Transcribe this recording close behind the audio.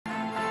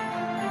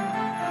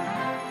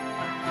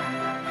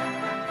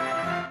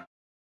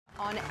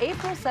On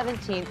April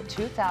 17th,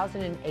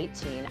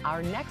 2018,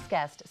 our next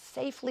guest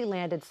safely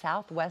landed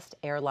Southwest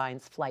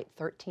Airlines Flight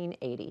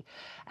 1380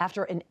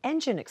 after an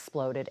engine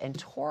exploded and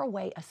tore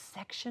away a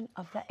section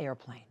of the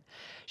airplane.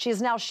 She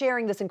is now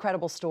sharing this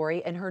incredible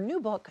story in her new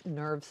book,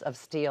 Nerves of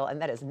Steel,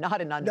 and that is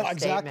not an understatement.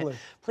 No, exactly.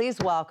 Please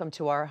welcome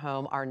to our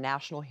home our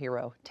national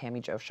hero,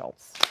 Tammie Jo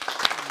Shults.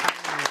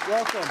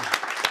 Welcome.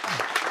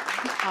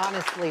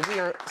 Honestly, we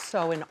are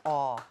so in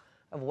awe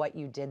of what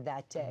you did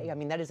that day. I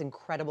mean, that is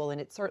incredible,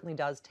 and it certainly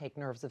does take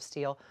nerves of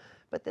steel.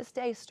 But this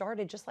day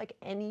started just like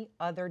any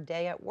other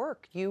day at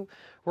work. You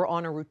were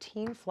on a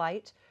routine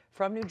flight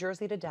from New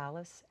Jersey to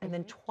Dallas, and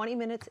then 20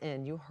 minutes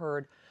in, you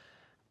heard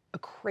a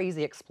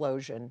crazy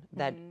explosion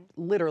that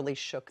literally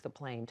shook the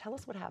plane. Tell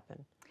us what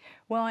happened.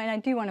 Well, and I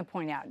do want to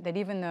point out that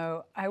even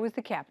though I was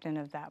the captain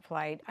of that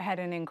flight, I had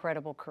an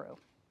incredible crew.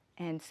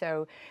 And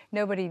so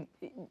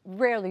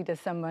rarely does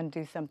someone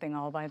do something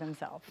all by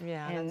themselves.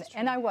 Yeah, that's true.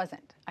 And I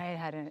wasn't. I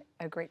had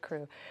a great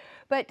crew.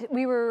 But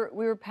we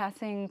were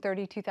passing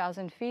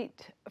 32,000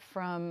 feet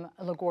from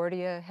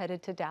LaGuardia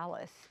headed to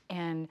Dallas.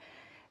 And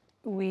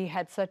we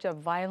had such a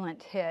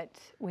violent hit,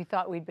 we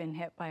thought we'd been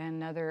hit by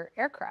another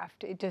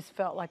aircraft. It just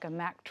felt like a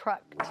Mack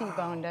truck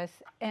T-boned us.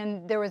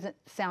 And there was a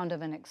sound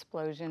of an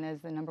explosion as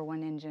the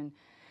 #1 engine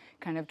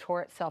kind of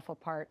tore itself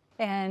apart.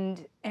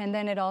 And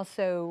then it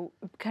also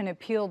kind of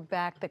peeled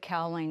back the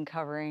cowling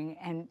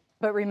covering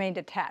but remained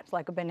attached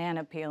like a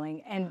banana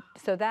peeling. And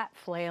so that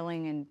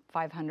flailing and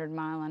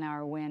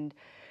 500-mile-an-hour wind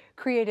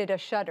created a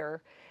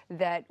shudder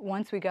that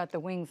once we got the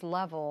wings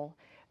level,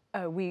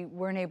 we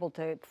weren't able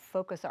to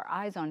focus our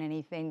eyes on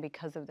anything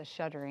because of the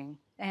shuddering.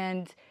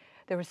 And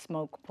there was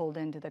smoke pulled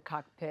into the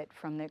cockpit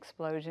from the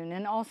explosion.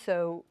 And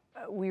also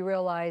we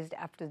realized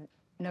after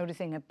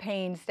noticing a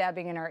pain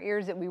stabbing in our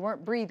ears that we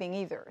weren't breathing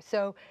either.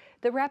 So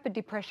the rapid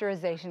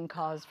depressurization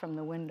caused from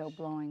the window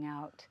blowing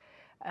out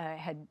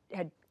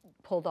had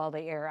pulled all the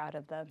air out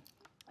of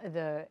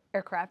the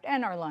aircraft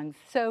and our lungs.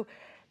 So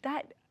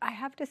that, I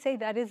have to say,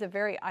 that is a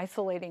very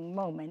isolating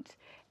moment,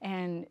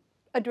 and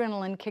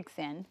adrenaline kicks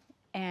in,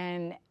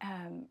 and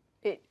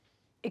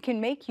it can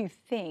make you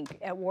think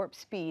at warp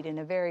speed in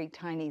a very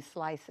tiny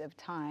slice of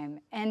time.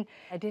 And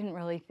I didn't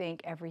really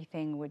think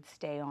everything would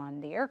stay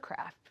on the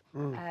aircraft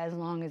as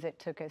long as it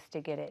took us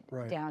to get it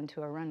down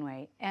to a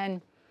runway.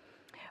 And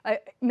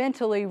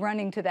mentally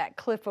running to that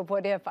cliff of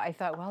what if, I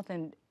thought, well,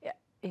 then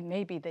it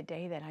may be the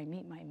day that I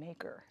meet my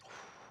maker.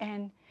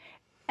 And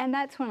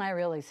that's when I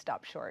really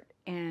stopped short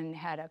and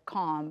had a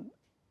calm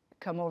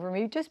come over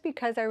me, just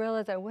because I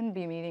realized I wouldn't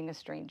be meeting a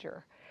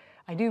stranger.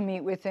 I do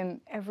meet with him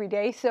every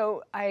day,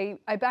 so I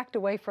backed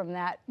away from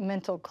that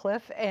mental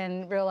cliff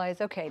and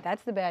realized, okay,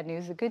 that's the bad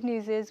news. The good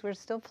news is we're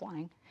still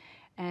flying.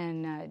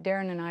 And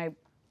Darren and I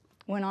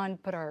went on,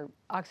 put our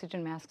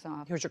oxygen masks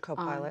on. Here's your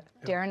co-pilot.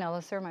 Darren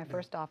Elliser, my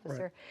first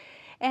officer,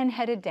 and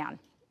headed down.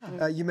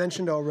 You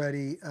mentioned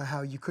already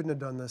how you couldn't have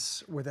done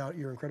this without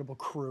your incredible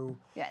crew.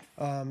 Yes.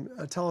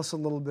 Tell us a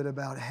little bit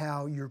about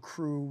how your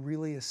crew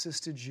really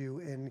assisted you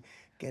in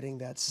getting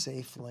that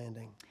safe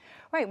landing.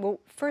 Right, well,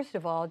 first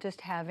of all, just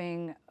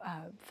having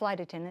flight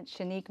attendants,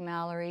 Shanique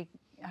Mallory,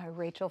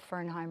 Rachel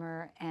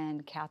Fernheimer,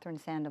 and Catherine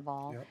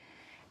Sandoval,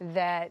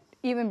 that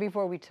even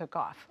before we took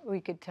off, we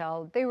could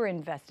tell they were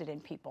invested in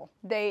people.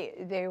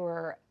 They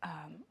were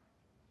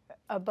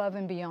above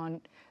and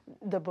beyond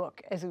the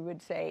book, as we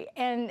would say.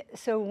 And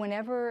so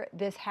whenever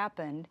this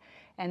happened,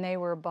 and they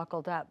were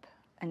buckled up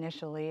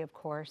initially, of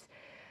course,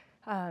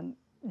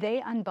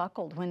 they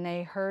unbuckled when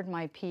they heard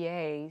my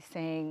PA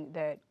saying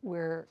that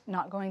we're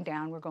not going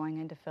down, we're going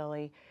into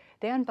Philly.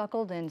 They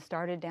unbuckled and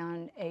started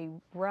down a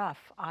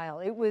rough aisle.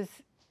 It was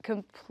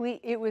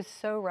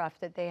so rough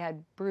that they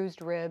had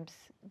bruised ribs,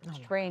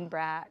 strained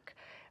back,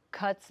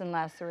 cuts and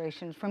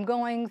lacerations from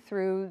going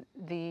through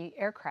the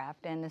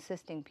aircraft and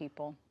assisting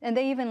people. And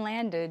they even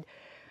landed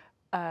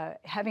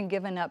having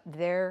given up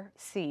their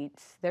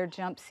seats, their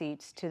jump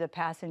seats, to the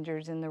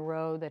passengers in the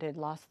row that had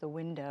lost the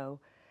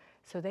window.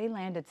 So they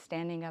landed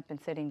standing up and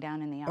sitting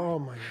down in the aisle. Oh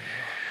my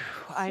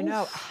God. I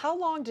know. How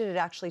long did it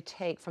actually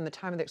take from the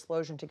time of the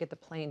explosion to get the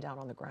plane down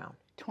on the ground?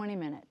 20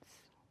 minutes.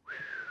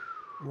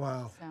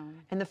 Wow. So.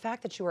 And the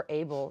fact that you were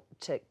able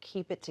to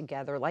keep it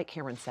together, like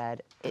Cameron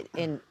said,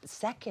 in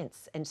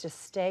seconds, and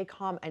just stay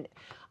calm. And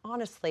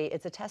honestly,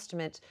 it's a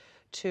testament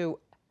to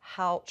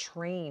how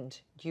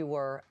trained you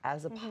were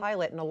as a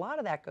pilot. And a lot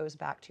of that goes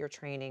back to your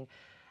training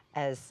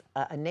as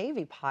a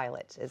Navy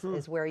pilot,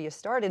 is where you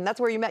started. And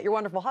that's where you met your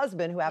wonderful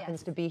husband, who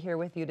happens to be here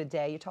with you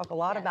today. You talk a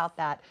lot about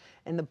that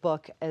in the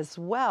book as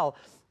well.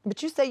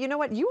 But you say, you know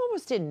what, you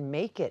almost didn't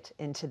make it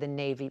into the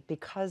Navy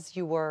because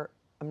you were,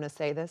 I'm going to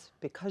say this,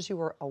 because you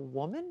were a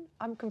woman?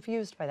 I'm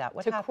confused by that.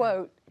 What happened? To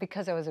quote,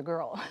 because I was a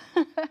girl.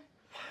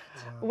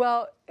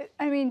 Well,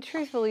 I mean,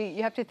 truthfully,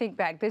 you have to think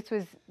back. This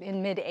was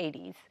in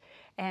mid-'80s.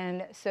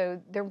 And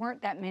so there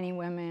weren't that many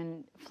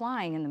women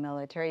flying in the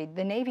military.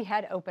 The Navy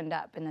had opened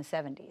up in the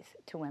 70s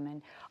to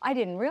women. I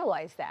didn't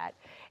realize that.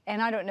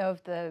 And I don't know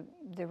if the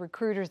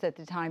recruiters at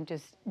the time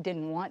just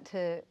didn't want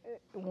to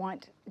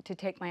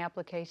take my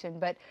application,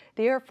 but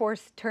the Air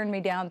Force turned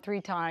me down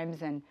 3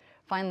 times and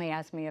finally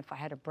asked me if I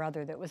had a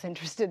brother that was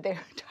interested. They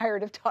were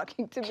tired of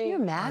talking to me. Can you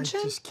imagine?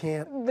 I just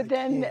can't. But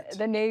then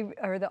the Navy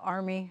or the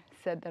Army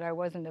said that I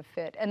wasn't a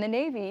fit. And the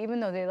Navy, even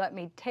though they let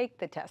me take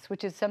the test,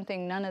 which is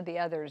something none of the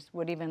others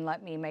would even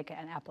let me make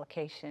an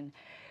application.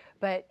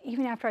 But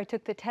even after I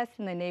took the test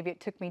in the Navy, it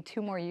took me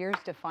 2 more years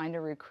to find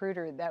a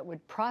recruiter that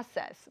would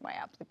process my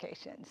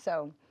application.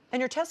 So. And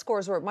your test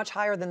scores were much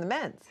higher than the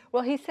men's.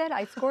 Well, he said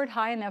I scored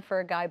high enough for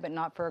a guy, but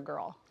not for a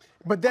girl.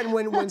 But then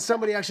when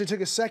somebody actually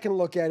took a second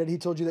look at it, he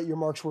told you that your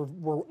marks were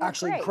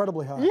actually great.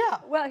 incredibly high. Yeah.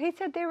 Well, he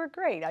said they were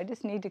great. I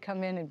just need to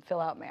come in and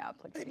fill out my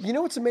application. You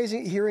know what's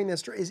amazing hearing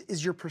this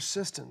is your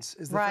persistence,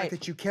 is the Right. fact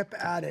that you kept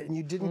at it and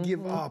you didn't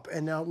give up,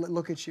 and now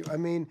look at you. I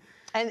mean,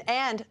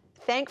 And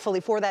thankfully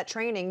for that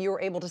training, you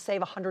were able to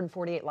save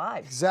 148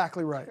 lives.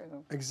 exactly right.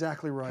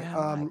 Exactly right.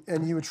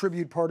 And you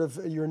attribute part of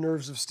your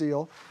nerves of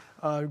steel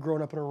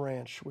growing up on a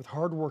ranch with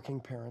hardworking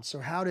parents. So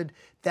how did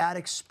that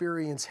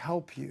experience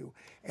help you?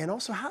 And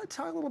also,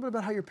 tell a little bit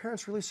about how your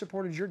parents really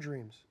supported your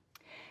dreams.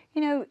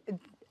 You know,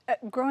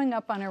 growing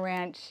up on a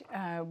ranch,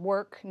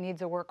 work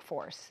needs a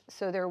workforce.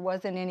 So there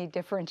wasn't any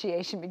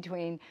differentiation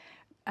between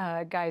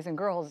guys and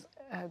girls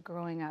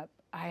growing up.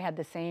 I had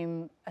the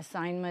same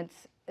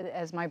assignments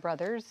as my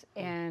brothers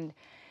and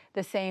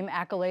the same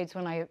accolades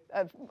when I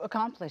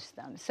accomplished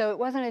them. So it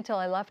wasn't until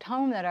I left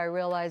home that I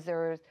realized there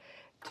were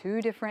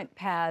 2 different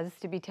paths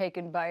to be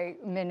taken by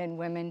men and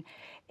women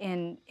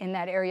in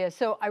that area.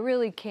 So I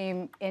really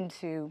came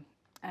into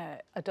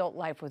adult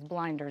life with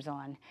blinders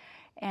on.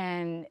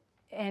 And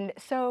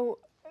so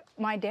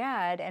my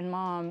dad and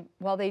mom,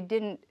 while they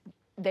didn't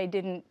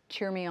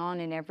cheer me on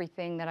in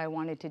everything that I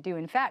wanted to do.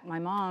 In fact, my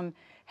mom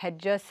had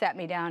just sat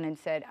me down and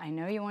said, I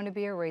know you want to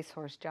be a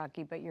racehorse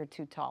jockey, but you're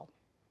too tall.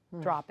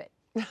 Drop it.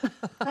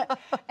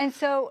 And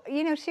so,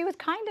 you know, she was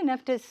kind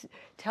enough to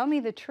tell me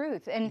the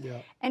truth.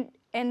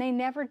 And they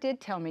never did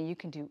tell me you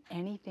can do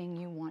anything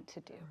you want to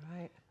do.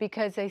 Right.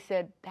 Because they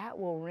said that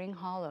will ring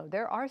hollow.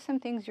 There are some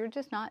things you're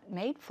just not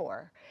made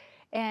for.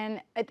 And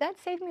that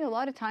saved me a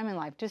lot of time in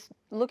life, just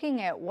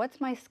looking at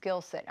what's my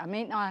skill set. I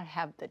may not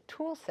have the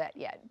tool set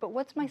yet, but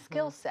what's my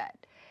skill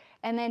set?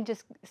 And then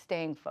just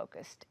staying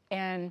focused.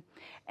 And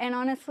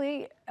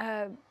honestly,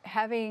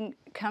 having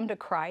come to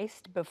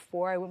Christ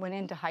before I went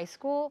into high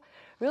school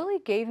really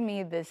gave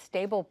me this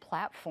stable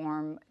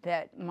platform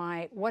that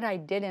what I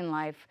did in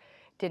life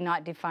did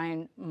not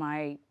define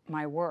my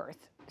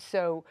worth.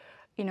 So,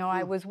 you know,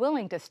 I was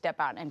willing to step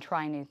out and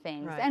try new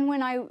things. Right. And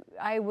when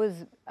I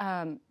was,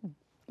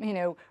 you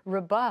know,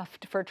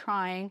 rebuffed for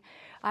trying,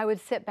 I would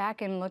sit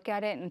back and look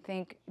at it and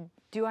think,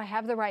 do I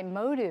have the right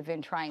motive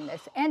in trying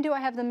this? And do I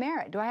have the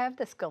merit? Do I have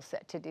the skill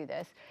set to do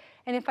this?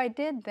 And if I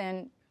did,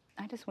 then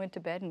I just went to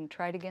bed and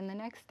tried again the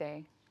next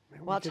day.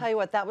 Well, I'll tell you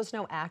what, that was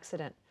no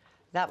accident.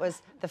 That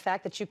was the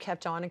fact that you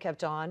kept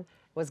on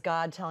was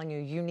God telling you,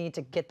 you need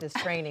to get this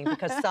training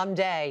because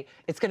someday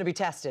it's going to be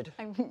tested.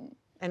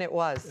 And it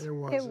was. It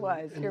was. It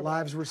was. And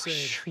lives were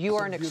saved. You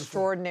are an Beautiful.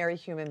 extraordinary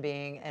human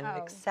being and an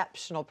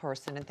exceptional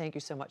person, and thank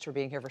you so much for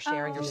being here, for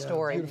sharing your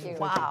story. beautiful.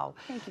 Wow.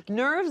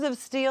 Nerves of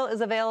Steel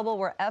is available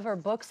wherever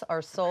books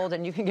are sold,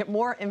 and you can get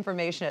more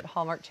information at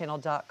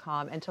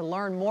hallmarkchannel.com. And to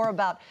learn more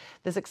about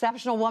this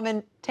exceptional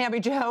woman, Tammie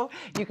Jo,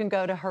 you can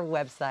go to her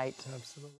website. Absolutely.